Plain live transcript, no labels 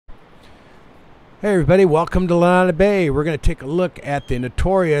Hey everybody, welcome to Lunada Bay. We're going to take a look at the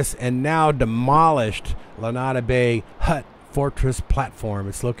notorious and now demolished Lunada Bay hut fortress platform.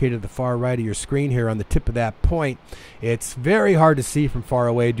 It's located at the far right of your screen here on the tip of that point. It's very hard to see from far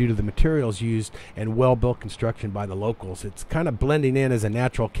away due to the materials used and well-built construction by the locals. It's kind of blending in as a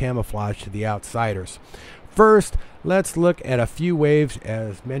natural camouflage to the outsiders. First, let's look at a few waves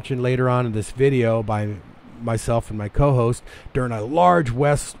as mentioned later on in this video by myself and my co-host during a large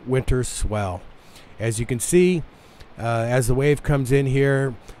west winter swell. As you can see, as the wave comes in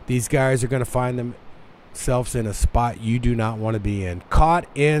here, these guys are going to find themselves in a spot you do not want to be in. Caught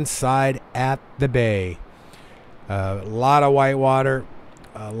inside at the bay. A lot of white water,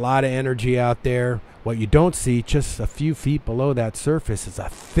 a lot of energy out there. What you don't see just a few feet below that surface is a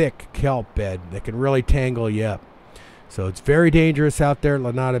thick kelp bed that can really tangle you up. So it's very dangerous out there at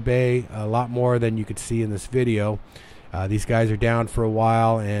Lunada Bay, a lot more than you could see in this video. These guys are down for a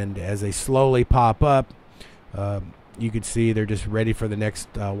while, and as they slowly pop up, you can see they're just ready for the next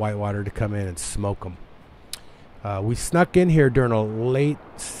whitewater to come in and smoke them. We snuck in here during a late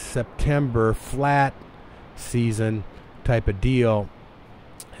September flat season type of deal.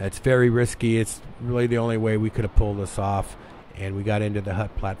 It's very risky. It's really the only way we could have pulled this off, and we got into the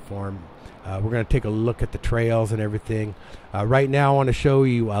hut platform. We're going to take a look at the trails and everything. Right now I want to show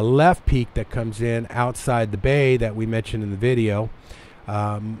you a left peak that comes in outside the bay that we mentioned in the video.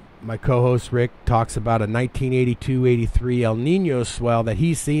 My co-host Rick talks about a 1982-83 El Nino swell that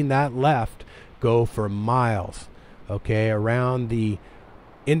he's seen that left go for miles. Okay, around the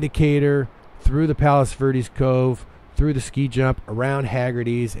indicator, through the Palos Verdes Cove, through the ski jump, around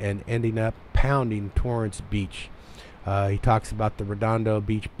Haggerty's, and ending up pounding Torrance Beach. He talks about the Redondo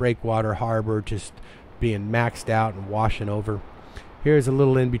Beach breakwater harbor just being maxed out and washing over. Here's a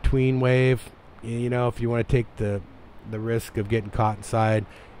little in-between wave. You know, if you want to take the risk of getting caught inside,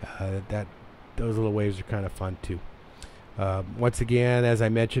 those little waves are kind of fun too. Once again, as I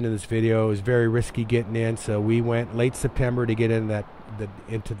mentioned in this video, it was very risky getting in, so we went late September to get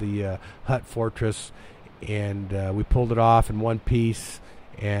into the hut fortress, and we pulled it off in one piece,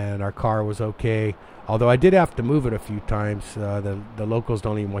 and our car was okay. Although I did have to move it a few times. The locals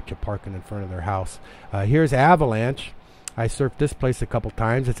don't even want you parking in front of their house. Here's Avalanche. I surfed this place a couple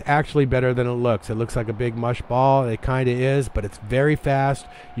times. It's actually better than it looks. It looks like a big mush ball. It kind of is, but it's very fast.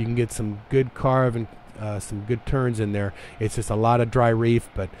 You can get some good carve and some good turns in there. It's just a lot of dry reef,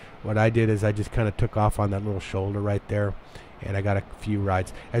 but what I did is I just kind of took off on that little shoulder right there, and I got a few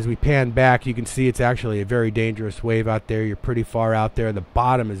rides. As we pan back, you can see it's actually a very dangerous wave out there. You're pretty far out there. The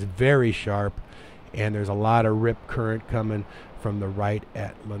bottom is very sharp, and there's a lot of rip current coming from the right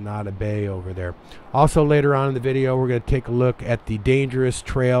at Lunada Bay over there. Also later on in the video, we're going to take a look at the dangerous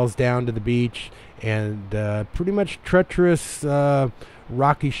trails down to the beach and pretty much treacherous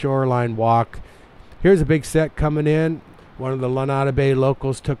rocky shoreline walk. Here's a big set coming in. One of the Lunada Bay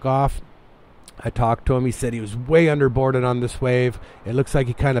locals took off. I talked to him. He said he was way underboarded on this wave. It looks like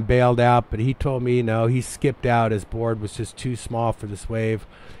he kind of bailed out, but he told me no, he skipped out. His board was just too small for this wave,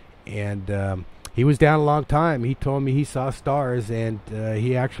 and he was down a long time. He told me he saw stars, and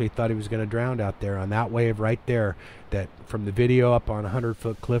he actually thought he was going to drown out there on that wave right there. That from the video up on a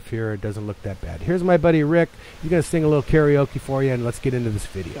 100-foot cliff here, it doesn't look that bad. Here's my buddy Rick. He's going to sing a little karaoke for you, and let's get into this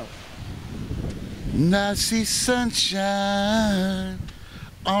video. And I see sunshine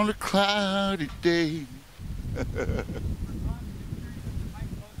on a cloudy day.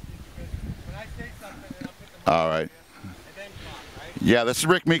 All right. Yeah, this is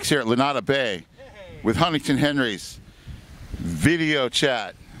Rick Meeks here at Lunada Bay with Huntington Henry's video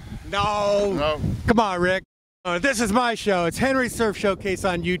chat. No. Come on, Rick. This is my show. It's Henry's Surf Showcase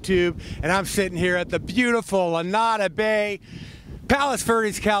on YouTube, and I'm sitting here at the beautiful Lunada Bay, Palos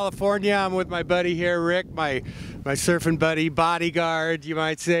Verdes, California. I'm with my buddy here, Rick, my surfing buddy, bodyguard, you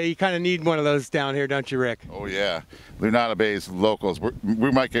might say. You kind of need one of those down here, don't you, Rick? Oh, yeah. Lunada Bay's locals.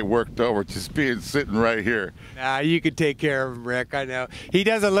 We might get worked over just sitting right here. Nah, you could take care of him, Rick. I know. He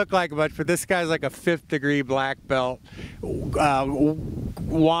doesn't look like much, but this guy's like a 5th-degree black belt.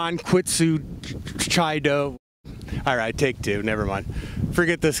 Juan Quitsu Chido. All right, take two. Never mind.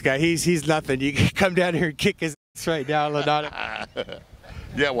 Forget this guy. He's nothing. You can come down here and kick his ass right now, Lunada.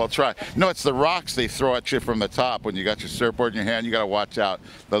 Yeah, well, try. No, it's the rocks they throw at you from the top. When you got your surfboard in your hand, you got to watch out.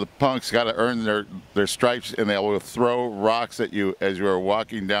 The punks got to earn their stripes, and they will throw rocks at you as you are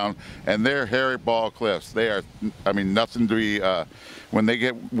walking down. And they're hairy ball cliffs. They are, I mean, nothing to be. When they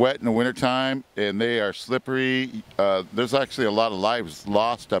get wet in the wintertime and they are slippery, there's actually a lot of lives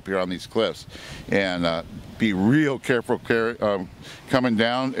lost up here on these cliffs. And be real careful coming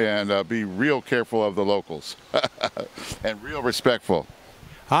down, and be real careful of the locals and real respectful.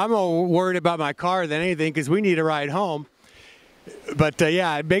 I'm more worried about my car than anything because we need a ride home. But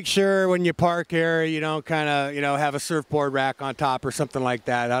yeah, make sure when you park here, you don't kind of, have a surfboard rack on top or something like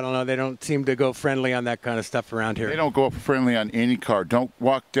that. I don't know. They don't seem to go friendly on that kind of stuff around here. They don't go friendly on any car. Don't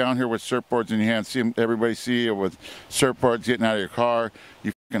walk down here with surfboards in your hand. Everybody see you with surfboards getting out of your car.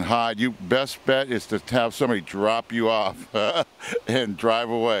 You can hide. Your best bet is to have somebody drop you off and drive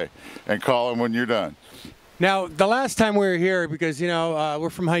away and call them when you're done. Now, the last time we were here, because, we're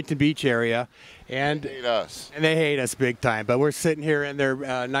from Huntington Beach area, and they hate us. And they hate us big time, but we're sitting here in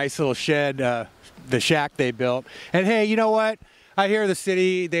their nice little shed, the shack they built. And hey, you know what? I hear the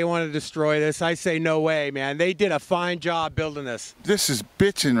city, they want to destroy this. I say, no way, man. They did a fine job building this. This is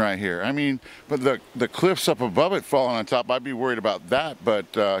bitching right here. I mean, but the cliffs up above it falling on top, I'd be worried about that,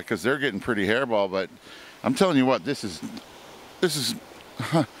 but because they're getting pretty hairball. But I'm telling you what, this is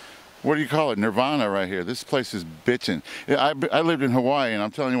what do you call it? Nirvana right here. This place is bitching. I lived in Hawaii, and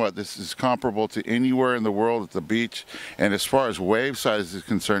I'm telling you what, this is comparable to anywhere in the world at the beach. And as far as wave size is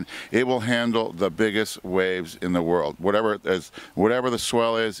concerned, it will handle the biggest waves in the world. Whatever the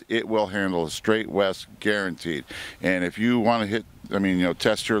swell is, it will handle a straight west, guaranteed. And if you want to hit,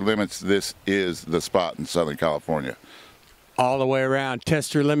 test your limits, this is the spot in Southern California. All the way around.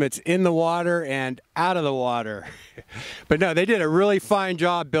 Test your limits in the water and out of the water. But no, they did a really fine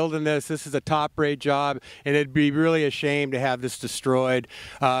job building this. This is a top-rate job, and it'd be really a shame to have this destroyed.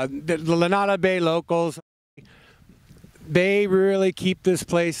 The Lunada Bay locals, they really keep this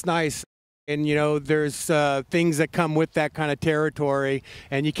place nice. And, there's things that come with that kind of territory,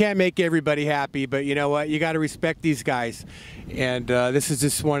 and you can't make everybody happy, but you know what? You got to respect these guys. And this is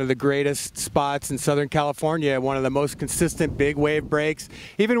just one of the greatest spots in Southern California, one of the most consistent big wave breaks.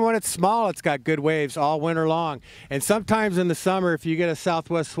 Even when it's small, it's got good waves all winter long. And sometimes in the summer, if you get a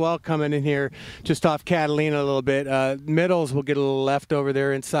southwest swell coming in here just off Catalina a little bit, middles will get a little left over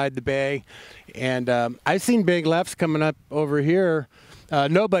there inside the bay. And I've seen big lefts coming up over here.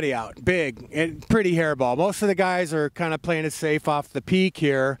 Nobody out, big and pretty hairball. Most of the guys are kind of playing it safe off the peak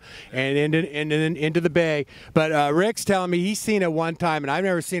here and into the bay. But Rick's telling me he's seen it one time, and I've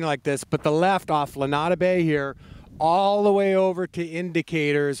never seen it like this, but the left off Lunada Bay here, all the way over to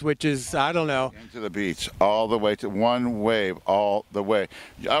Indicators, which is, I don't know. Into the beach, all the way to one wave, all the way.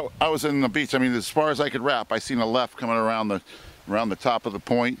 I was in the beach, as far as I could wrap, I seen a left coming around the top of the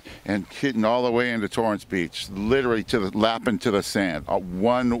point and hitting all the way into Torrance Beach, literally lapping to the sand.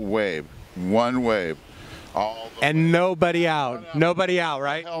 One wave, all the and way. Nobody out,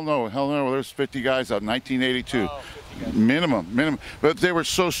 right? Hell no. There's 50 guys out, 1982. Oh, 50 guys. Minimum. But they were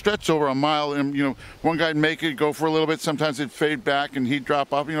so stretched over a mile, and one guy'd make it go for a little bit. Sometimes it'd fade back, and he'd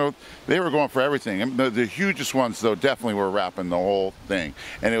drop off. They were going for everything. And the hugest ones, though, definitely were wrapping the whole thing.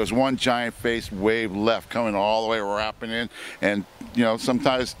 And it was one giant face wave left coming all the way wrapping in. And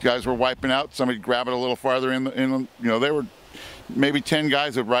sometimes guys were wiping out. Somebody'd grab it a little farther in. They were. Maybe 10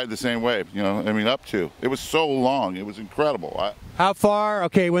 guys would ride the same wave, up to. It was so long. It was incredible. How far,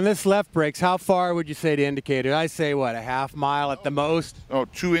 okay, when this left breaks, how far would you say to Indicator? I say, what, a half mile at the most? Oh,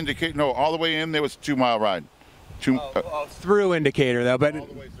 all the way in, there was a 2-mile ride. Through Indicator, though, but all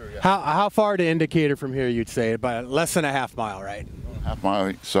the way through, yeah. How far to Indicator from here, you'd say? About less than a half mile, right? Half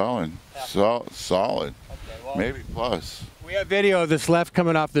mile, solid. Solid. Okay, well, maybe plus. We have video of this left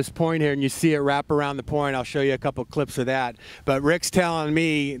coming off this point here, and you see it wrap around the point. I'll show you a couple clips of that. But Rick's telling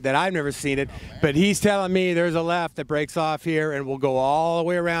me that I've never seen it, but he's telling me there's a left that breaks off here and will go all the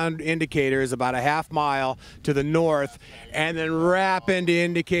way around Indicators, about a half mile to the north, and then wrap into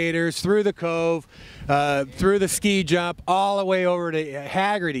Indicators, through the cove, through the ski jump, all the way over to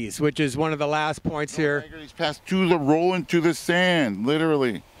Haggerty's, which is one of the last points here. Haggerty's passed to the rolling to the sand,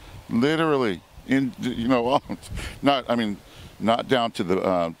 literally. Not down to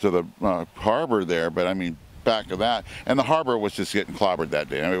the harbor there, but back of that. And the harbor was just getting clobbered that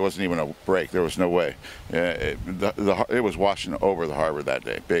day. It wasn't even a break. There was no way. It was washing over the harbor that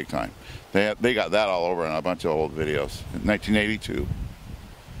day, big time. They got that all over on a bunch of old videos. 1982.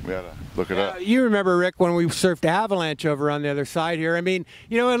 We had to look it up. You remember, Rick, when we surfed Avalanche over on the other side here. It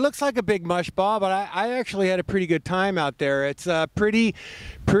looks like a big mush ball, but I actually had a pretty good time out there. It's a pretty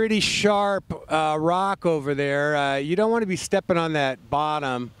sharp rock over there. You don't want to be stepping on that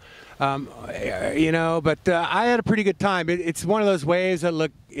bottom, but I had a pretty good time. It's one of those waves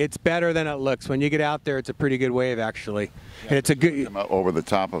that it's better than it looks. When you get out there, it's a pretty good wave, actually. Yeah, and it's a good. Come out over the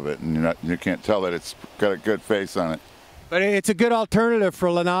top of it, and you can't tell that it's got a good face on it. But it's a good alternative for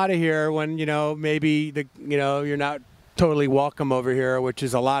Lunada here when, maybe you're not totally welcome over here, which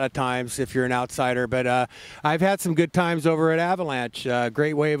is a lot of times if you're an outsider. But I've had some good times over at Avalanche.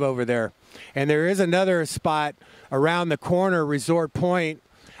 Great wave over there. And there is another spot around the corner, Resort Point,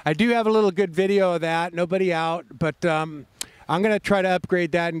 I do have a little good video of that. Nobody out, but I'm going to try to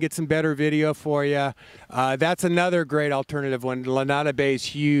upgrade that and get some better video for you. That's another great alternative one. Lunada Bay is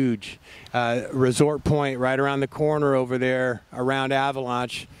huge. Resort Point right around the corner over there around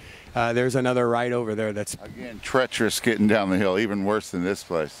Avalanche. There's another right over there that's... Again, treacherous getting down the hill, even worse than this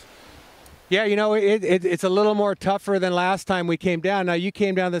place. Yeah, you know, it's a little more tougher than last time we came down. Now, you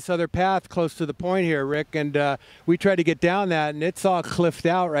came down this other path close to the point here, Rick, and we tried to get down that, and it's all cliffed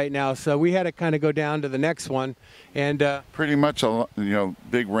out right now. So we had to kind of go down to the next one. And pretty much,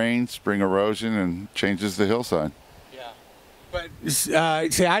 big rain, spring erosion, and changes the hillside. Yeah. But see,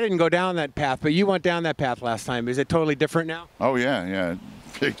 I didn't go down that path, but you went down that path last time. Is it totally different now? Oh, yeah.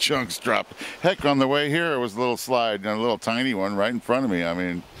 Big chunks dropped. Heck, on the way here, it was a little slide, a little tiny one right in front of me. I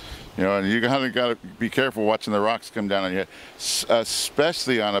mean... and you got to be careful watching the rocks come down on you,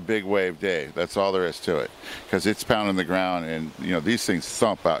 especially on a big wave day. That's all there is to it, because it's pounding the ground, and these things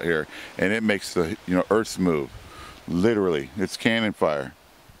thump out here, and it makes the earth move. Literally, it's cannon fire.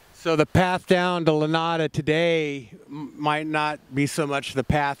 So the path down to Lunada today might not be so much the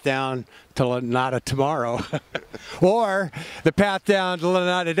path down to Lunada tomorrow, or the path down to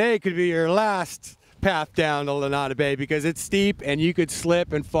Lunada today could be your last path down to Lunada Bay, because it's steep and you could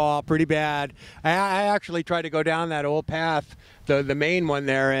slip and fall pretty bad. I actually tried to go down that old path, the main one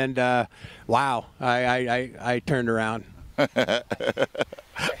there, and wow, I turned around.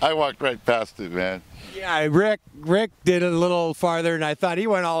 I walked right past it, man. Yeah, Rick did a little farther, and I thought he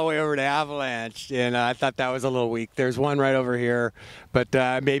went all the way over to Avalanche, and I thought that was a little weak. There's one right over here, but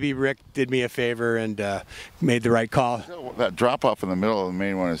maybe Rick did me a favor and made the right call. That drop off in the middle of the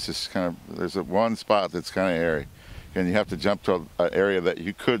main one is just kind of, there's one spot that's kind of airy, and you have to jump to an area that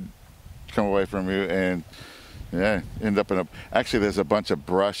you could come away from you and end up in a, actually there's a bunch of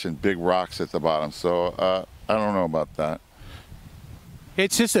brush and big rocks at the bottom, so I don't know about that.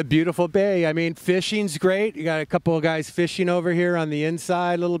 It's just a beautiful bay. I mean, fishing's great. You got a couple of guys fishing over here on the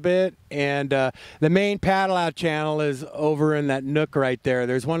inside a little bit. And the main paddle out channel is over in that nook right there.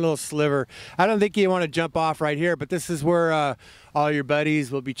 There's one little sliver. I don't think you want to jump off right here, but this is where all your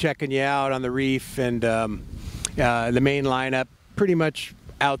buddies will be checking you out on the reef, and the main lineup pretty much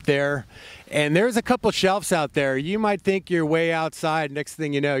out there. And there's a couple shelves out there. You might think you're way outside. Next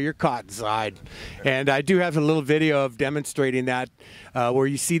thing you know, you're caught inside. And I do have a little video of demonstrating that, where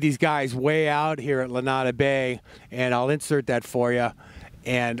you see these guys way out here at Lunada Bay, and I'll insert that for you.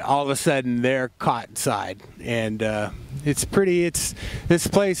 And all of a sudden, they're caught inside. And it's pretty. This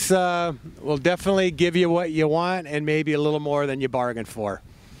place will definitely give you what you want, and maybe a little more than you bargained for.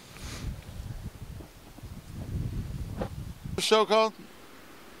 The show called?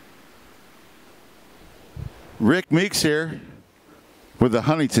 Rick Meeks here with the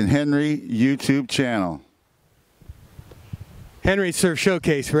Huntington Henry YouTube channel. Henry Surf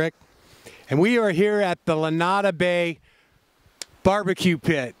Showcase, Rick. And we are here at the Lunada Bay barbecue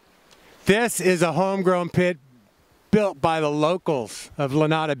pit. This is a homegrown pit built by the locals of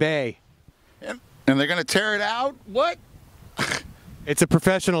Lunada Bay. And they're going to tear it out? What? It's a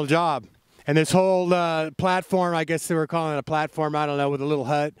professional job. And this whole platform, I guess they were calling it a platform, I don't know, with a little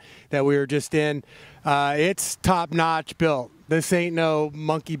hut that we were just in, it's top-notch built. This ain't no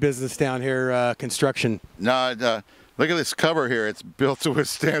monkey business down here, construction. No, look at this cover here. It's built to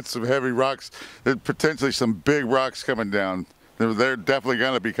withstand some heavy rocks. There's potentially some big rocks coming down. They're definitely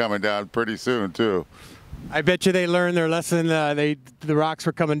going to be coming down pretty soon, too. I bet you they learned their lesson. The rocks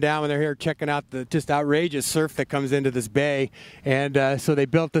were coming down when they're here checking out the just outrageous surf that comes into this bay, and so they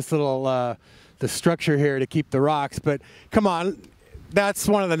built this little the structure here to keep the rocks. But come on, that's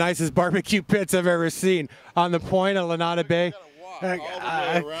one of the nicest barbecue pits I've ever seen on the point of Lunada Bay. All the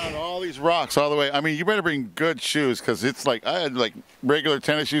way around all these rocks, all the way. I mean, you better bring good shoes, because it's like I had like regular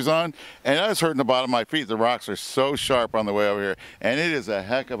tennis shoes on, and I was hurting the bottom of my feet. The rocks are so sharp on the way over here, and it is a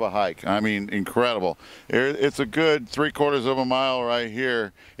heck of a hike. I mean, incredible. It's a good 3/4 of a mile right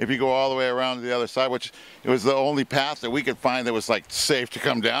here if you go all the way around to the other side, which it was the only path that we could find that was like safe to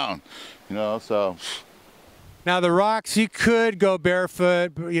come down, so. Now the rocks, you could go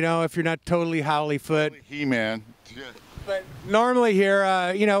barefoot, if you're not totally howly foot. He-Man. Yeah. But normally here,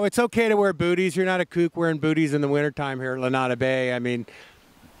 it's okay to wear booties. You're not a kook wearing booties in the wintertime here at Lunada Bay. I mean,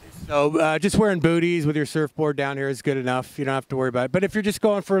 so just wearing booties with your surfboard down here is good enough. You don't have to worry about it. But if you're just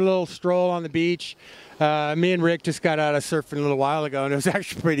going for a little stroll on the beach, me and Rick just got out of surfing a little while ago, and it was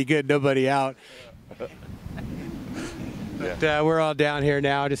actually pretty good. Nobody out. But we're all down here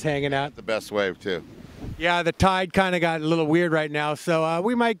now, just hanging out. The best wave, too. Yeah, the tide kind of got a little weird right now, so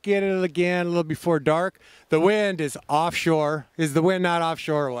we might get it again a little before dark. The wind is offshore. Is the wind not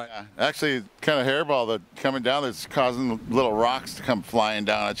offshore or what? Yeah, actually, kind of hairball that coming down that's causing little rocks to come flying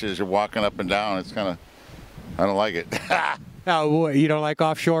down at you as you're walking up and down. It's kind of, I don't like it. Oh, you don't like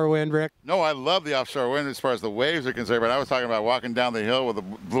offshore wind, Rick? No, I love the offshore wind as far as the waves are concerned, but I was talking about walking down the hill with a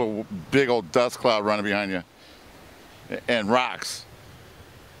little big old dust cloud running behind you and rocks.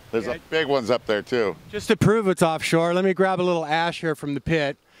 There's big ones up there, too. Just to prove it's offshore, let me grab a little ash here from the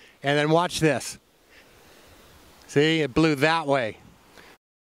pit, and then watch this. See, it blew that way.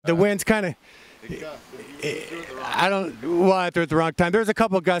 The wind's kind of... I threw it the wrong time. There's a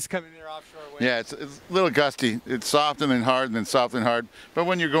couple gusts coming in offshore wind. Yeah, it's a little gusty. It's soft and then hard and then soft and hard. But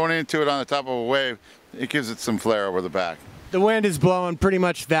when you're going into it on the top of a wave, it gives it some flair over the back. The wind is blowing pretty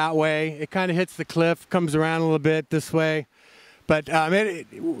much that way. It kind of hits the cliff, comes around a little bit this way. But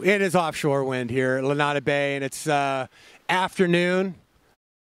it is offshore wind here at Lunada Bay, and it's afternoon.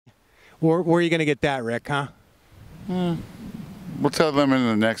 Where are you going to get that, Rick, huh? We'll tell them in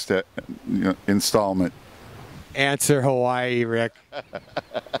the next installment. Answer Hawaii, Rick.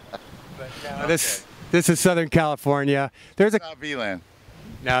 But, this is Southern California. There's It's not V-Land.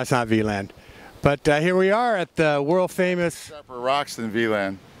 No, it's not V-Land. But here we are at the world famous... Sharper rocks than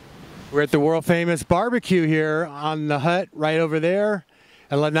V-Land. We're at the world famous barbecue here on the hut right over there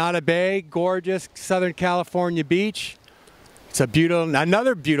at Lunada Bay, gorgeous Southern California beach. It's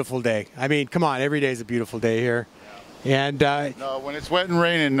another beautiful day. I mean, come on, every day is a beautiful day here. And no, when it's wet and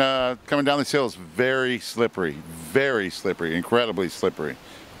raining, coming down this hill is very slippery, incredibly slippery.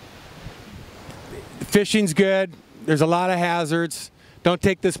 Fishing's good. There's a lot of hazards. Don't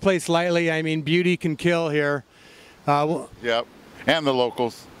take this place lightly. I mean, beauty can kill here. Yep, and the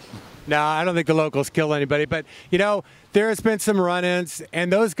locals. No, I don't think the locals kill anybody, but you know, there has been some run-ins,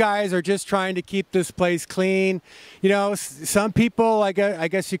 and those guys are just trying to keep this place clean. You know, some people, I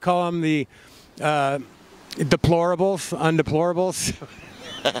guess you call them the deplorables, undeplorables.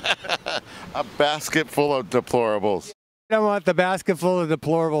 A basket full of deplorables. I don't want the basket full of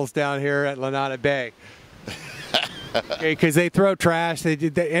deplorables down here at Lunada Bay. Because they throw trash, and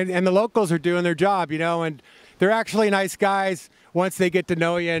the locals are doing their job, you know, and they're actually nice guys once they get to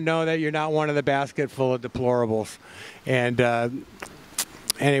know you and know that you're not one of the basket full of deplorables. And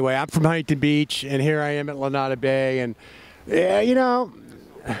anyway, I'm from Huntington Beach, and here I am at Lunada Bay, and you know,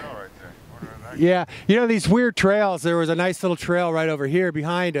 yeah, you know, these weird trails. There was a nice little trail right over here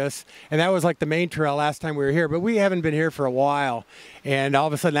behind us, and that was like the main trail last time we were here, but we haven't been here for a while, and all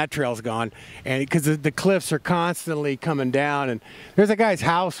of a sudden that trail's gone, and because the cliffs are constantly coming down, and there's a guy's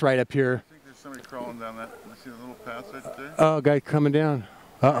house right up here. I think there's somebody crawling down that. You see the little path right there? Oh, a guy coming down.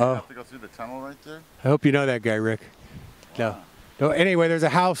 Uh-oh. You have to go through the tunnel right there? I hope you know that guy, Rick. No. Anyway, there's a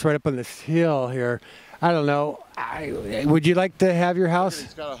house right up on this hill here. I don't know. Would you like to have your house?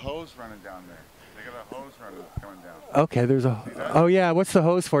 He's got a hose running down there. They got a hose running coming down. Okay, there's a... Oh, yeah. What's the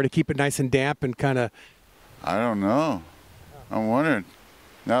hose for? To keep it nice and damp and kind of... I don't know. I'm wondering.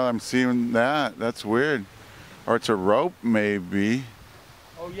 Now that I'm seeing that, that's weird. Or it's a rope, maybe.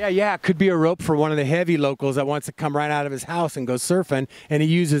 Oh, yeah. It could be a rope for one of the heavy locals that wants to come right out of his house and go surfing, and he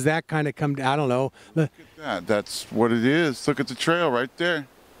uses that kind of come... I don't know. Look at that. That's what it is. Look at the trail right there.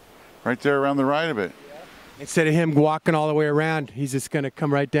 Right there around the right of it. Instead of him walking all the way around, he's just going to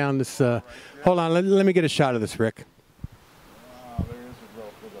come right down this... Hold on, let me get a shot of this, Rick. Wow, there is a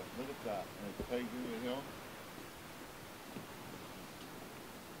rope. Look at that. And it's pegged into the hill.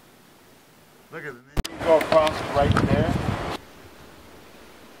 Look at it. You go across right there.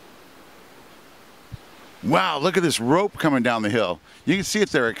 Wow, look at this rope coming down the hill. You can see it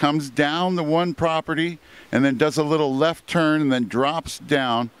there. It comes down the one property and then does a little left turn and then drops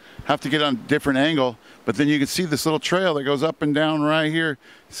down. Have to get on a different angle, but then you can see this little trail that goes up and down right here.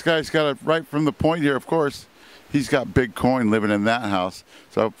 This guy's got it right from the point here, of course. He's got big coin living in that house.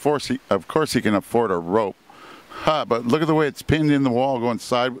 So of course he can afford a rope. But look at the way it's pinned in the wall going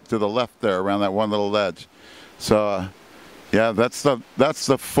side to the left there around that one little ledge. So yeah, that's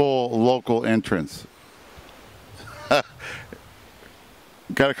the full local entrance.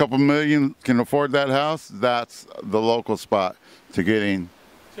 Got a couple million, can afford that house, that's the local spot to get in.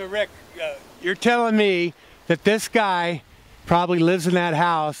 So Rick, you're telling me that this guy probably lives in that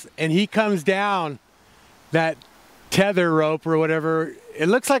house and he comes down that tether rope or whatever. It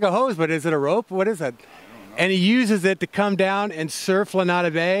looks like a hose, but is it a rope? What is that? And he uses it to come down and surf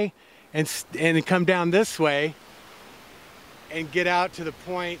Lunada Bay and come down this way and get out to the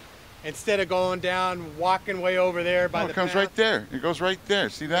point instead of going down, walking way over there by the it comes path. right there. It goes right there.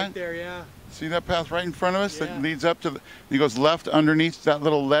 See that? Right there, yeah. See that path right in front of us Yeah. that leads up to the, it goes left underneath that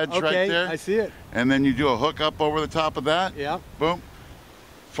little ledge right there. I see it. And then you do a hook up over the top of that. Yeah. Boom.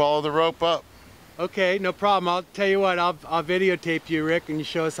 Follow the rope up. Okay, no problem. I'll tell you what, I'll videotape you, Rick, and you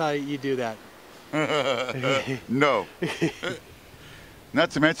show us how you do that. No.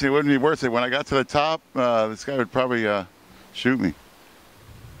 Not to mention, it wouldn't be worth it. When I got to the top, this guy would probably shoot me.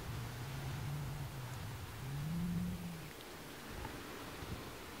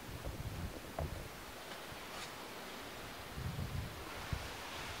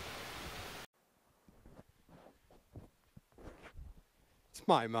 It's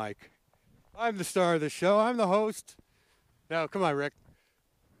my mic. I'm the star of the show. I'm the host. No, come on, Rick.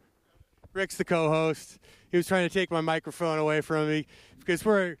 Rick's the co-host. He was trying to take my microphone away from me because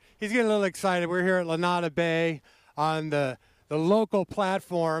he's getting a little excited. We're here at Lunada Bay on the local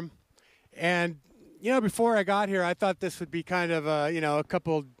platform. And, you know, before I got here, I thought this would be kind of a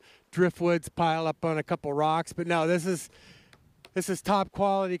couple driftwoods piled up on a couple rocks. But no, this is top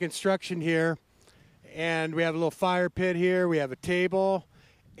quality construction here. And we have a little fire pit here. We have a table.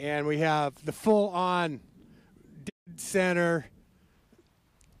 And we have the full-on dead center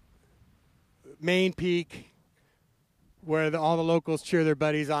main peak where all the locals cheer their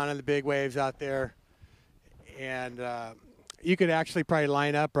buddies on in the big waves out there. And you could actually probably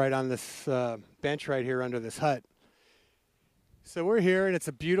line up right on this bench right here under this hut. So we're here, and it's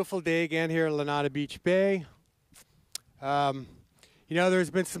a beautiful day again here at Lunada Beach Bay. You know,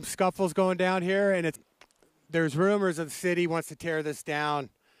 there's been some scuffles going down here, and there's rumors that the city wants to tear this down.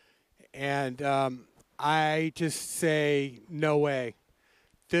 And I just say, no way.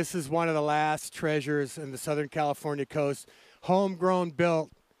 This is one of the last treasures in the Southern California coast. Homegrown,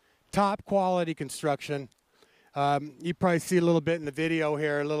 built, top quality construction. You probably see a little bit in the video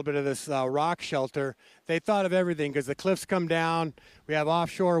here, a little bit of this rock shelter. They thought of everything because the cliffs come down. We have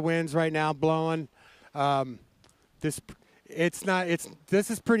offshore winds right now blowing. This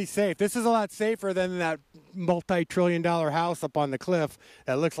is pretty safe. This is a lot safer than that multi-trillion-dollar house up on the cliff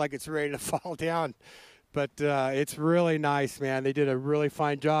that looks like it's ready to fall down. But it's really nice, man. They did a really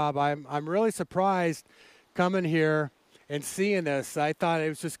fine job. I'm really surprised coming here and seeing this. I thought it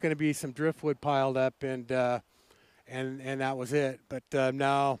was just going to be some driftwood piled up, and that was it. But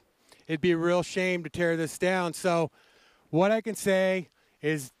no, it'd be a real shame to tear this down. So what I can say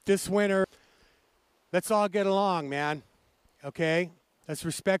is this winter, let's all get along, man. Okay? Let's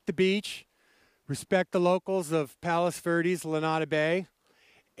respect the beach, respect the locals of Palos, Verdes, Lunada Bay,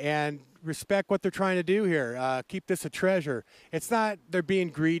 and respect what they're trying to do here. Keep this a treasure. It's not they're being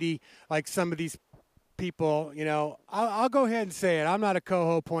greedy like some of these people, you know. I'll go ahead and say it. I'm not a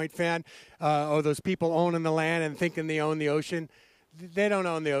Coho Point fan, or those people owning the land and thinking they own the ocean. They don't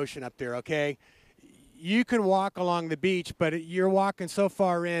own the ocean up there, okay? You can walk along the beach, but you're walking so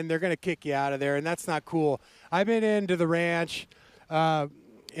far in, they're going to kick you out of there, and that's not cool. I've been into the ranch,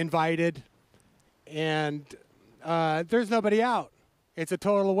 invited, and there's nobody out. It's a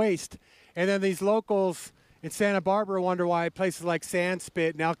total waste. And then these locals in Santa Barbara wonder why places like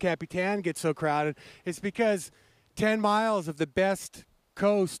Sandspit and El Capitan get so crowded. It's because 10 miles of the best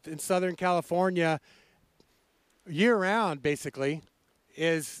coast in Southern California, year-round basically,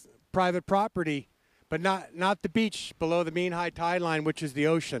 is private property, but not the beach below the mean high tide line, which is the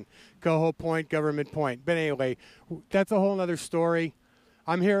ocean, Coho Point, Government Point. But anyway, that's a whole other story.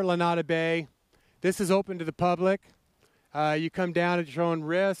 I'm here at Lunada Bay. This is open to the public. You come down at your own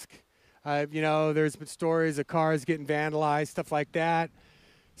risk. You know, there's been stories of cars getting vandalized, stuff like that.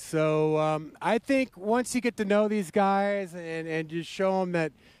 So I think once you get to know these guys and just show them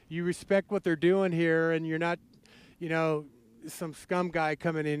that you respect what they're doing here and you're not, you know, some scum guy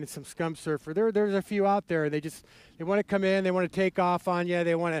coming in, some scum surfer. There's a few out there. They want to come in, they want to take off on you,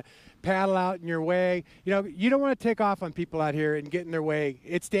 they want to paddle out in your way. You know, you don't want to take off on people out here and get in their way.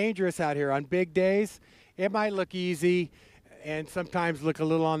 It's dangerous out here. On big days, it might look easy and sometimes look a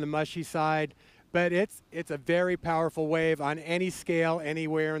little on the mushy side, but it's a very powerful wave on any scale,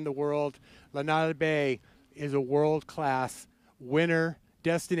 anywhere in the world. Lunada Bay is a world-class winter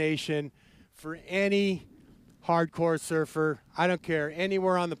destination for any hardcore surfer. I don't care,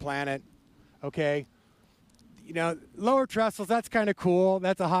 anywhere on the planet, okay? You know, lower trestles, that's kind of cool.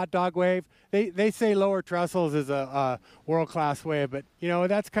 That's a hot dog wave. They say lower trestles is a world-class wave, but, you know,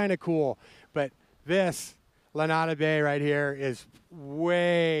 that's kind of cool. But this Lunada Bay right here is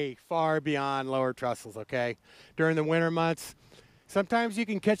way far beyond lower trestles, okay? During the winter months, sometimes you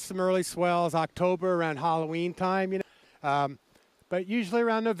can catch some early swells, October around Halloween time, you know. But usually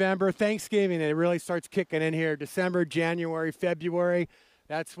around November, Thanksgiving, it really starts kicking in here. December, January, February,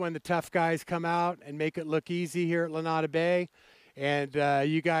 that's when the tough guys come out and make it look easy here at Lunada Bay. And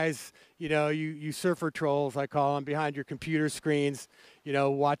you guys, you surfer trolls, I call them, behind your computer screens,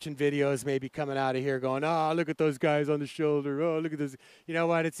 watching videos, maybe coming out of here going, oh, look at those guys on the shoulder. Oh, look at this. You know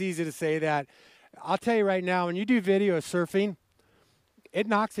what? It's easy to say that. I'll tell you right now, when you do video surfing, it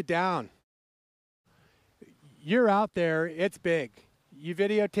knocks it down. You're out there, it's big. You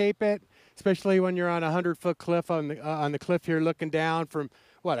videotape it, especially when you're on a 100-foot cliff on the cliff here looking down from,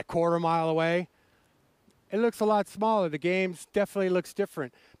 a quarter mile away. It looks a lot smaller. The game definitely looks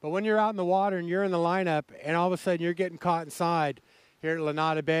different. But when you're out in the water and you're in the lineup and all of a sudden you're getting caught inside here at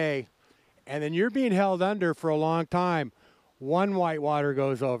Lunada Bay and then you're being held under for a long time, one whitewater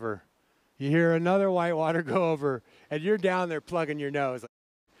goes over. You hear another whitewater go over and you're down there plugging your nose.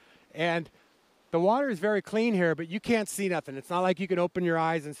 And the water is very clean here, but you can't see nothing. It's not like you can open your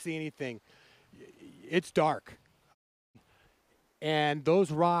eyes and see anything. It's dark. And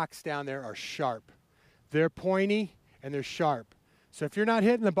those rocks down there are sharp. They're pointy and they're sharp. So if you're not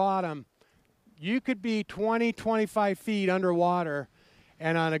hitting the bottom, you could be 20, 25 feet underwater,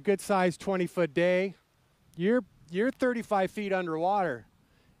 and on a good sized 20-foot day, you're 35 feet underwater.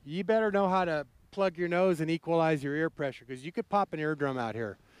 You better know how to plug your nose and equalize your ear pressure, because you could pop an eardrum out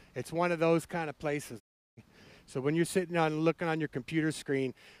here. It's one of those kind of places. So when you're sitting looking on your computer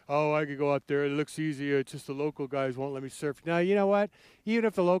screen, oh, I could go up there, it looks easier, it's just the local guys won't let me surf. Now, you know what? Even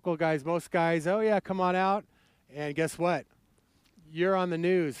if the local guys, most guys, oh yeah, come on out, and guess what? You're on the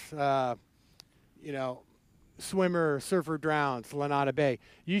news. Swimmer, surfer drowns, Lunada Bay.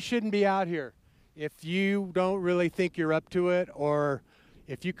 You shouldn't be out here if you don't really think you're up to it, or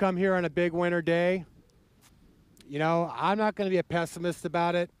if you come here on a big winter day. I'm not going to be a pessimist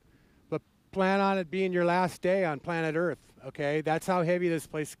about it, but plan on it being your last day on planet Earth, okay? That's how heavy this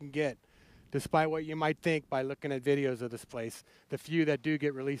place can get, despite what you might think by looking at videos of this place, the few that do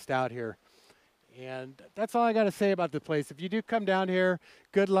get released out here. And that's all I got to say about the place. If you do come down here,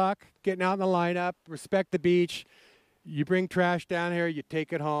 good luck getting out in the lineup. Respect the beach. You bring trash down here, you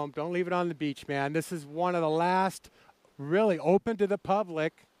take it home. Don't leave it on the beach, man. This is one of the last really open to the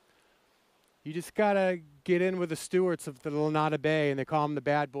public. You just got to get in with the stewards of the Lunada Bay, and they call them the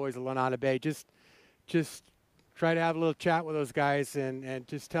bad boys of Lunada Bay. Just try to have a little chat with those guys and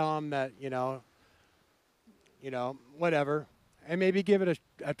just tell them that, whatever. And maybe give it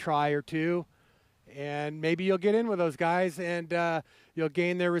a try or two. And maybe you'll get in with those guys and you'll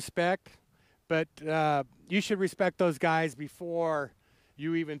gain their respect. But you should respect those guys before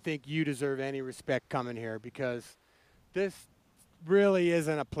you even think you deserve any respect coming here, because this really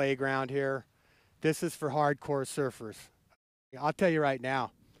isn't a playground here. This is for hardcore surfers. I'll tell you right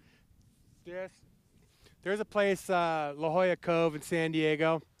now. There's a place, La Jolla Cove in San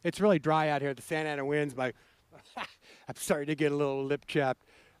Diego. It's really dry out here. The Santa Ana winds, I'm starting to get a little lip chapped.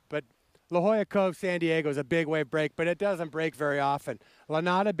 But La Jolla Cove, San Diego is a big wave break, but it doesn't break very often.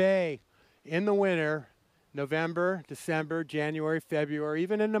 Lunada Bay in the winter, November, December, January, February,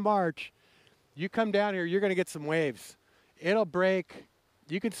 even into March, you come down here, you're going to get some waves. It'll break.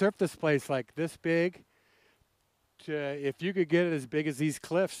 You can surf this place like this big. If you could get it as big as these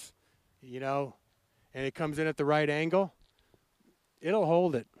cliffs, and it comes in at the right angle, it'll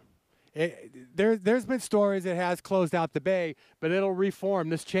hold it. There's been stories it has closed out the bay, but it'll reform.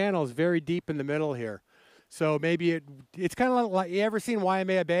 This channel is very deep in the middle here. So maybe it's kind of like, you ever seen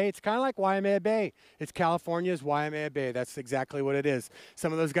Waimea Bay? It's kind of like Waimea Bay. It's California's Waimea Bay. That's exactly what it is.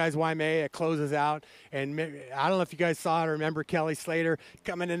 Some of those guys, Waimea, it closes out. And I don't know if you guys saw it or remember Kelly Slater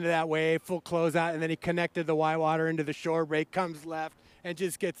coming into that wave, full closeout, and then he connected the whitewater into the shore break, comes left, and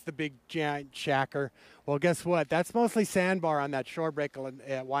just gets the big giant shacker. Well, guess what? That's mostly sandbar on that shore break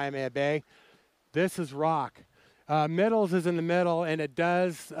at Waimea Bay. This is rock. Middles is in the middle, and it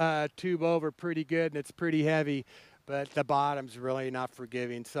does tube over pretty good, and it's pretty heavy, but the bottom's really not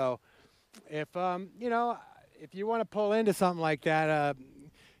forgiving. So if if you want to pull into something like that,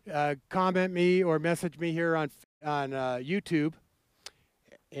 comment me or message me here on YouTube,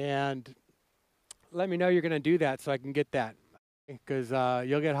 and let me know you're going to do that so I can get that, because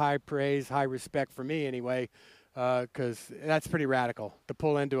you'll get high praise, high respect from me anyway, because that's pretty radical to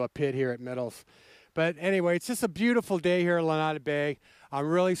pull into a pit here at Middles. But anyway, it's just a beautiful day here at Lunada Bay. I'm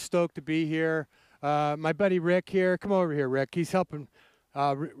really stoked to be here. My buddy Rick here, come over here, Rick. He's helping.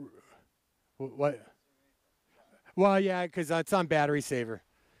 What? Well, yeah, because it's on battery saver.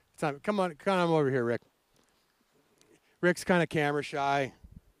 Come on over here, Rick. Rick's kind of camera shy,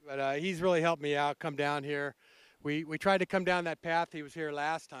 but he's really helped me out. Come down here. We tried to come down that path. He was here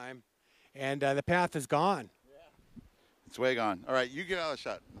last time, and the path is gone. Yeah. It's way gone. All right, you get out of the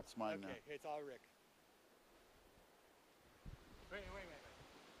shot. It's mine now. Okay, it's all Rick. Wait.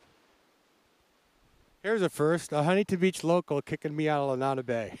 Here's a first. A Huntington Beach local kicking me out of Lunada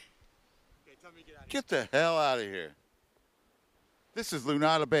Bay. Okay, tell me to get out of here. Get the hell out of here. This is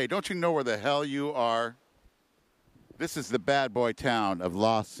Lunada Bay. Don't you know where the hell you are? This is the bad boy town of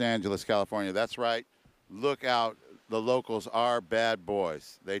Los Angeles, California. That's right. Look out. The locals are bad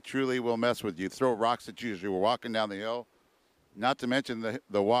boys. They truly will mess with you. Throw rocks at you as you were walking down the hill. Not to mention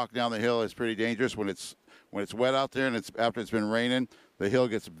the walk down the hill is pretty dangerous when it's wet out there and after it's been raining. The hill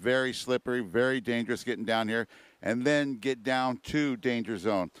gets very slippery, very dangerous getting down here, and then get down to danger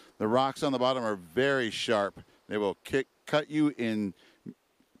zone. The rocks on the bottom are very sharp. They will cut you in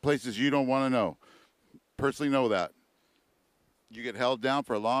places you don't want to know. Personally know that. You get held down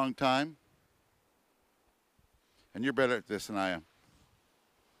for a long time, and you're better at this than I am.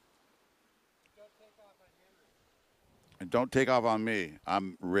 And don't take off on me.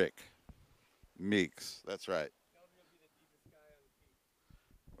 I'm Rick Meeks. That's right.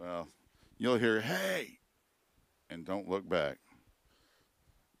 Well, you'll hear, hey, and don't look back.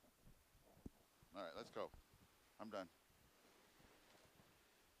 All right, let's go. I'm done.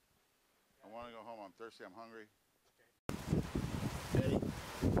 I want to go home. I'm thirsty. I'm hungry. Ready?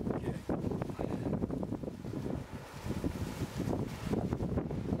 Okay.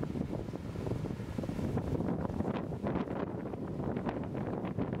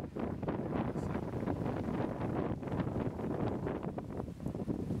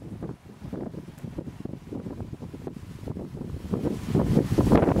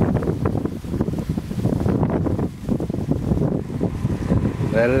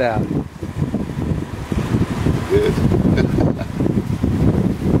 Let it out. Good.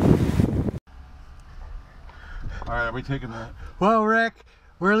 All right, are we taking that? Well, Rick,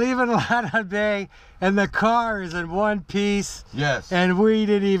 we're leaving Lunada Bay, and the car is in one piece. Yes. And we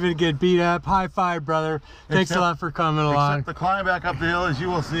didn't even get beat up. High five, brother. Thanks a lot for coming along. Except the climb back up the hill, as you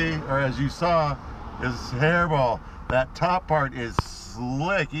will see, or as you saw, is hairball. That top part is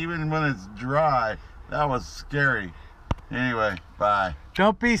slick, even when it's dry. That was scary. Anyway, bye.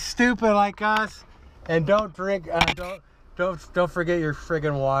 Don't be stupid like us, and don't drink. Don't forget your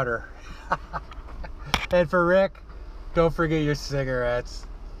friggin' water. And for Rick, don't forget your cigarettes.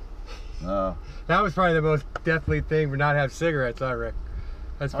 No. That was probably the most deathly thing for not have cigarettes, huh, Rick?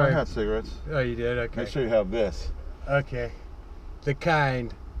 That's probably. I had cigarettes. Oh, you did? Okay. Make sure you have this. Okay. The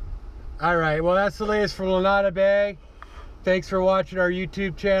kind. All right. Well, that's the latest from Lunada Bay. Thanks for watching our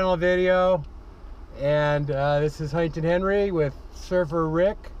YouTube channel video. And this is Huntington Henry with Surfer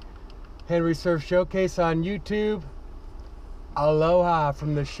Rick. Henry Surf Showcase on YouTube. Aloha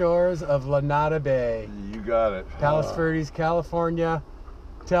from the shores of Lunada Bay. You got it. Palos Verdes, California.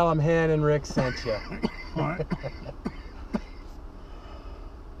 Tell them Hen and Rick sent you.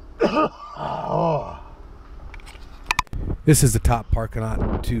 Oh. This is the top parking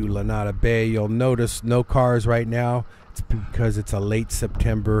lot to Lunada Bay. You'll notice no cars right now. It's because it's a late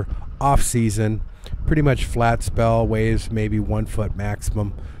September off season. Pretty much flat spell, waves maybe 1 foot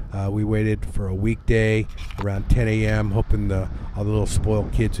maximum. We waited for a weekday around 10 a.m. hoping all the little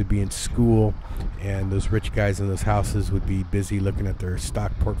spoiled kids would be in school and those rich guys in those houses would be busy looking at their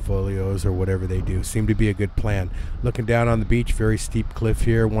stock portfolios or whatever they do. Seemed to be a good plan. Looking down on the beach, very steep cliff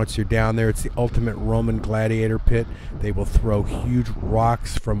here. Once you're down there, it's the ultimate Roman gladiator pit. They will throw huge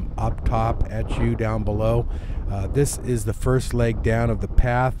rocks from up top at you down below. This is the first leg down of the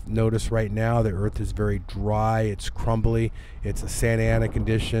path. Notice right now the earth is very dry, it's crumbly, it's a Santa Ana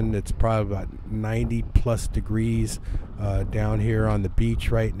condition. It's probably about 90 plus degrees down here on the beach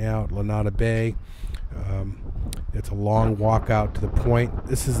right now at Lunada Bay. It's a long walk out to the point.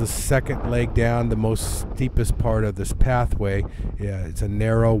 This is the second leg down, the most steepest part of this pathway. Yeah, it's a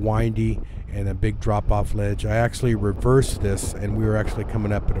narrow, windy, and a big drop-off ledge. I actually reversed this, and we were actually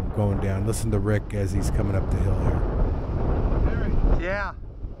coming up and going down. Listen to Rick as he's coming up the hill here. Yeah.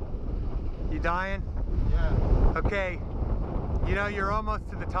 You dying? Yeah. Okay. You know, you're almost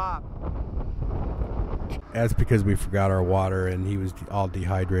to the top. That's because we forgot our water and he was all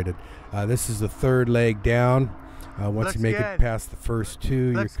dehydrated. This is the third leg down. Once Looks you make good. it past the first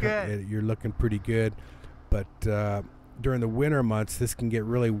two, Good. you're looking pretty good. But during the winter months, this can get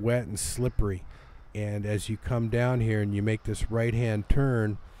really wet and slippery. And as you come down here and you make this right-hand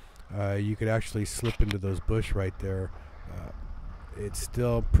turn, you could actually slip into those bush right there. It's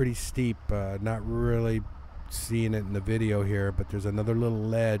still pretty steep, not really seeing it in the video here, but there's another little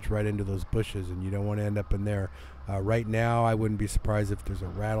ledge right into those bushes and you don't want to end up in there. Right now I wouldn't be surprised if there's a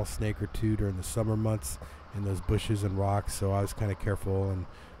rattlesnake or two during the summer months in those bushes and rocks, so I was kind of careful and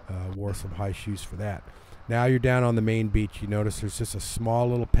wore some high shoes for that. Now you're down on the main beach. You notice there's just a small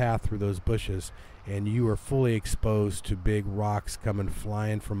little path through those bushes and you are fully exposed to big rocks coming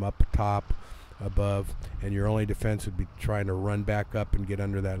flying from up top. above, and your only defense would be trying to run back up and get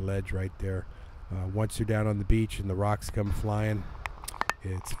under that ledge right there. Once you're down on the beach and the rocks come flying,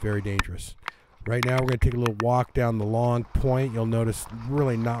 it's very dangerous. Right now we're going to take a little walk down the long point. You'll notice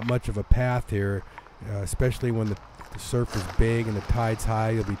really not much of a path here, especially when the surf is big and the tide's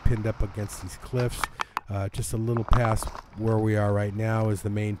high. You'll be pinned up against these cliffs. Just a little past where we are right now is the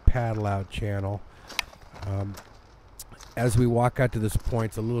main paddle out channel. As we walk out to this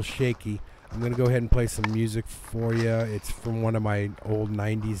point, it's a little shaky. I'm going to go ahead and play some music for you. It's from one of my old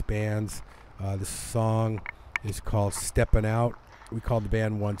 90s bands. The song is called Steppin' Out. We called the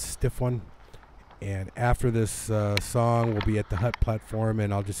band once Stiff One. And after this song, we'll be at the hut platform,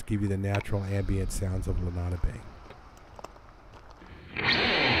 and I'll just give you the natural ambient sounds of Lunada Bay.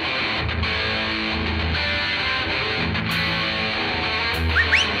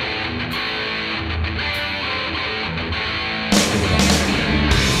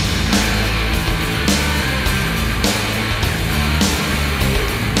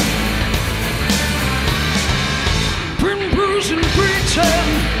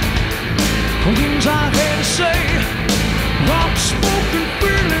 Things I had to say, rock smoking,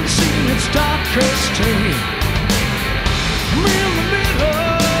 feeling, seeing its darkest day. I'm in the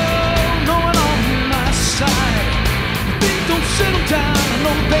middle, no one on my side. Things don't settle down, I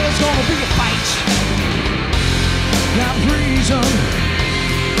know there's gonna be a fight. Got reason,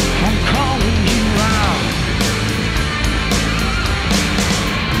 I'm calling you out.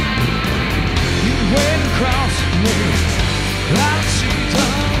 You went across me, out of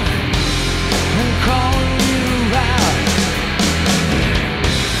season. I'm calling you out.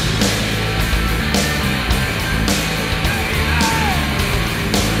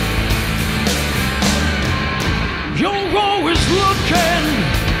 You're always looking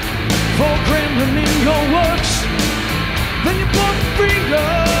for a gremlin in your works. Then you put a finger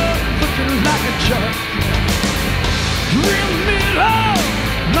looking like a jerk. You're in the middle,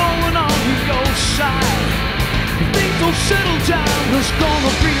 no one on your side. If things don't settle down, there's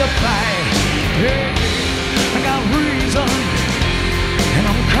gonna be a fight. Hey, I got reason, and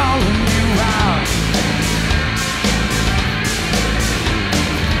I'm calling you out.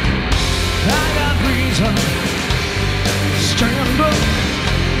 I got reason, stand up,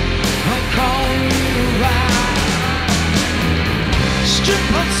 I'm calling you out. Step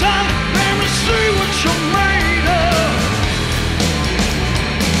outside, let me see what you're made of.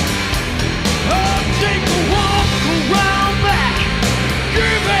 Oh, take a walk around back,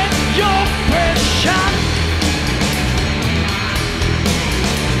 give it your best shot.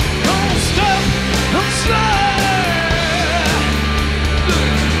 Don't stop, don't stop.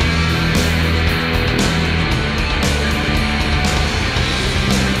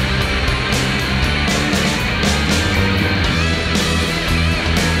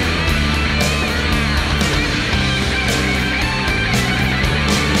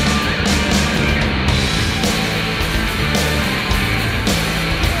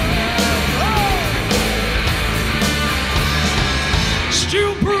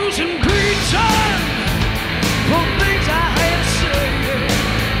 Still bruising, beaten for things I had to say.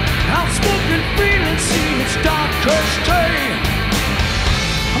 Outspoken feeling, see its darkest day.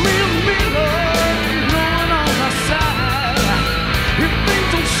 I'm in the middle, no one on my side. If things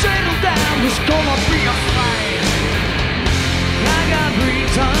don't settle down, there's gonna be a fight. I got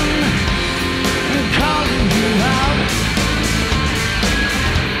reason, I'm calling you out.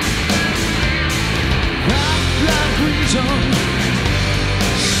 I got reason.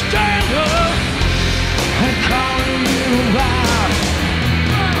 Stand up, I'm calling you out.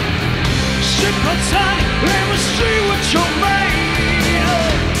 Step outside, let me see what you're made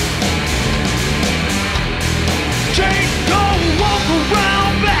of. Take a walk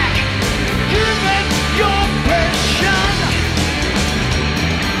around back, give it your best shot.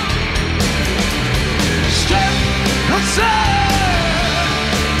 Step outside.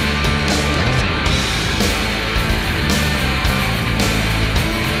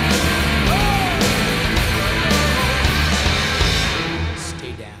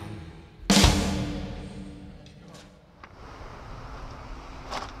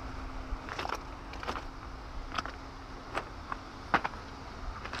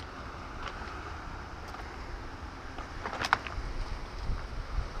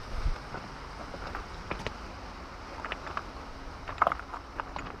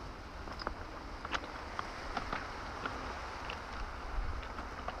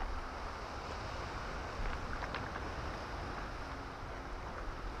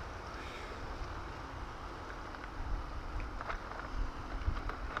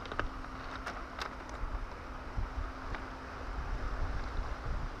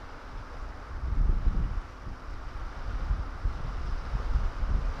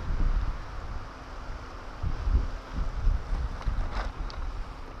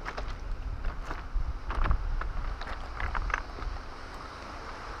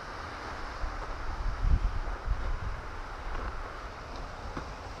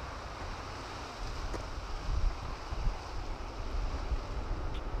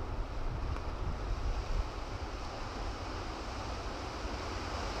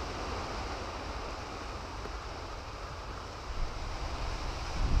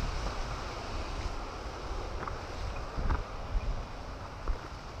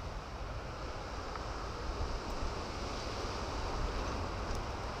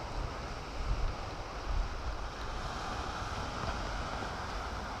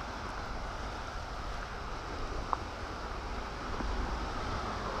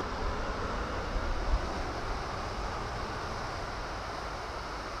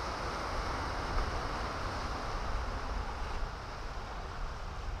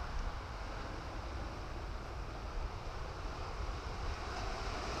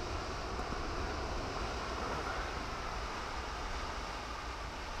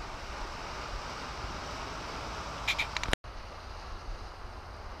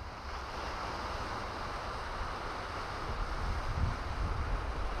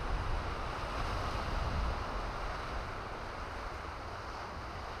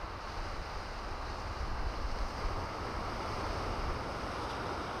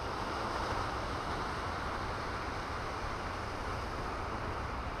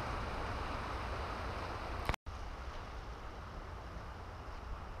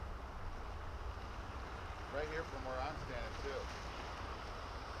 here from where I'm standing too.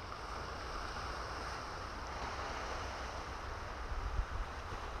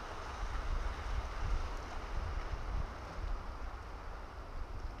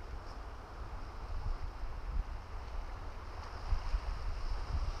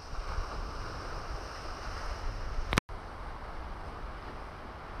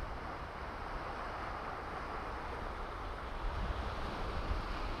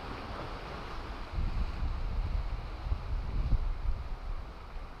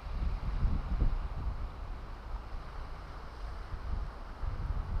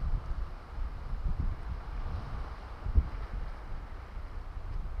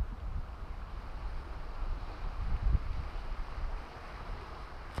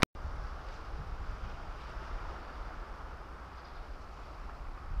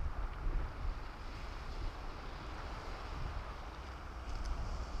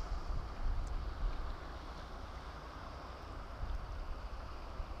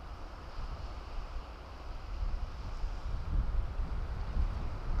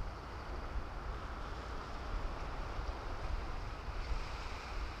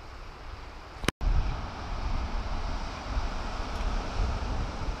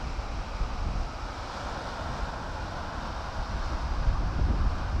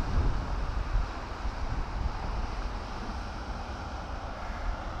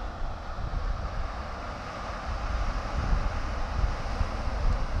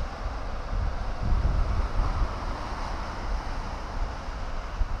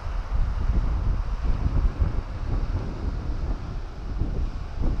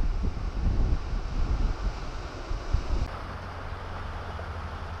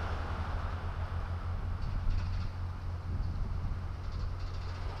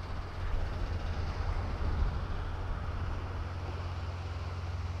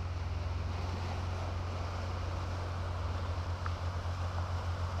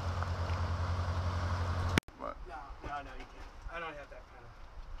 No, you can't. I don't have that kind of.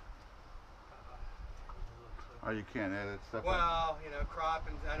 Oh, you can't edit stuff. Well, you know, crop,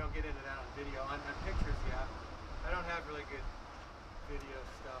 and I don't get into that on video. On pictures, yeah. I don't have really good video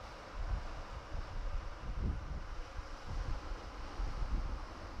stuff.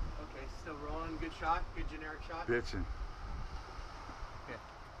 Okay, still rolling. Good shot. Good generic shot. Pitching. Okay.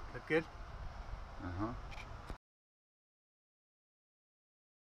 Look good. Uh-huh.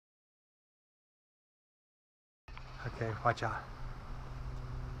 Okay, watch out.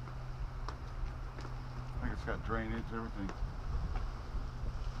 I think it's got drainage, everything.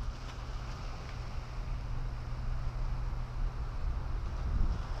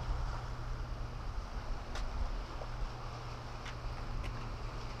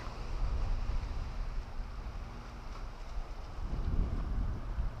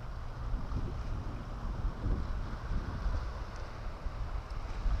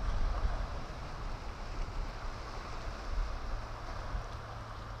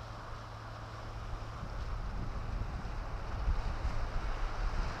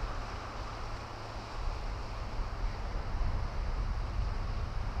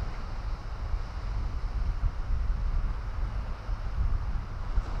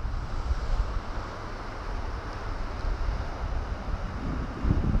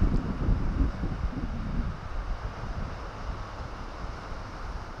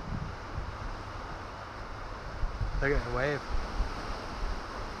 Look at the wave.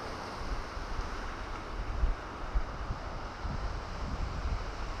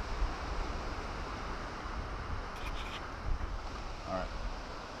 All right.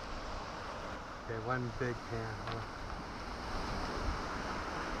 Okay, one big pan.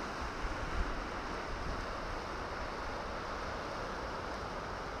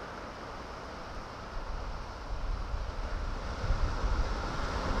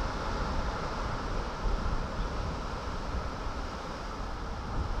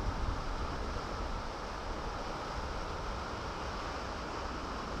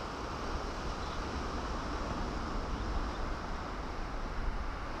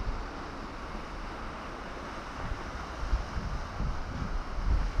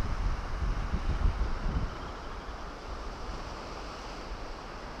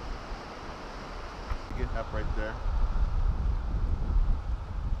 Getting up right there.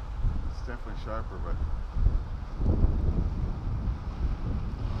 It's definitely sharper, but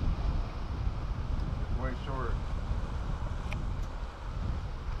it's way shorter.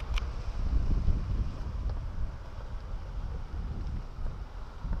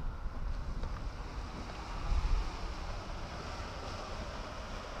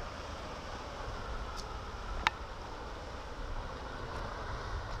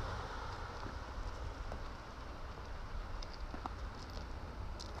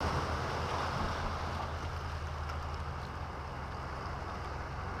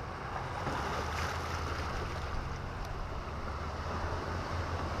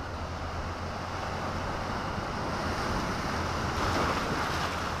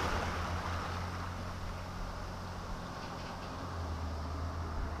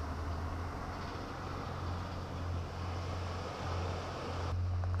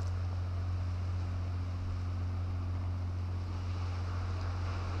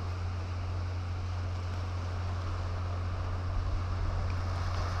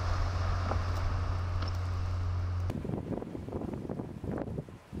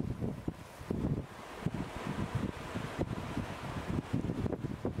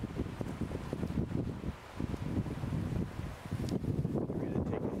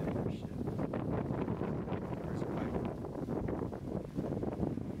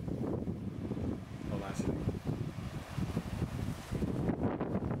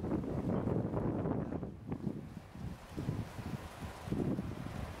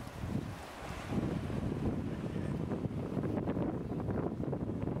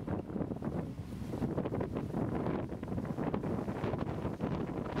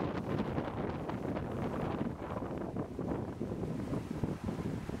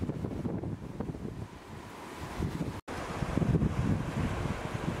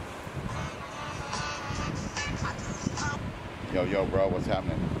 go, yo, bro, what's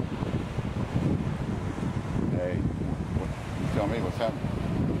happening? Hey, tell me what's happening.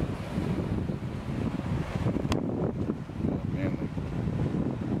 Manly.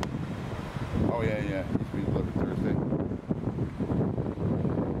 Oh, yeah, yeah. He's being delivered Thursday.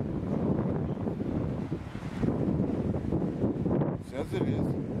 Says it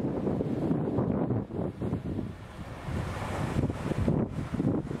is.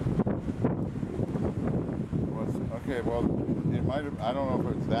 Okay, well, it might have, I don't know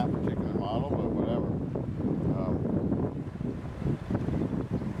if it's that particular model, but whatever.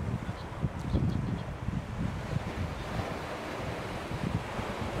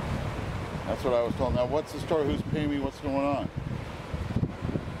 That's what I was told. Now, what's the story? Who's paying me? What's going on?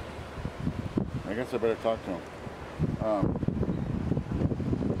 I guess I better talk to him.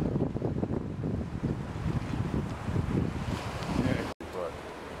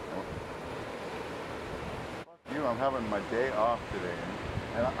 I'm having my day off today,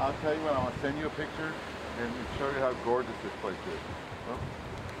 and I'll tell you what, I'm going to send you a picture and show you how gorgeous this place is. Oh.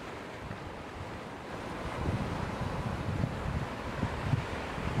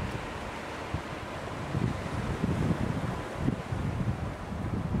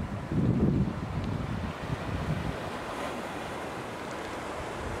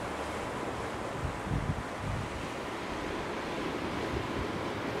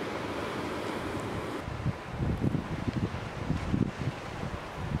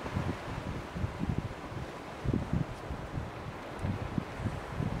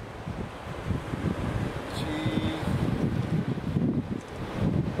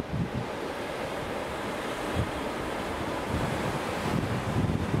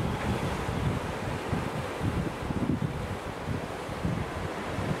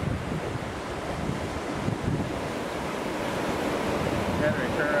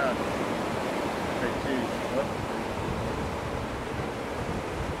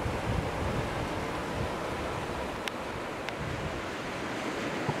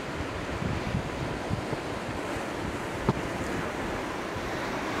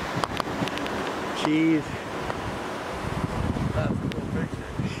 Cheese.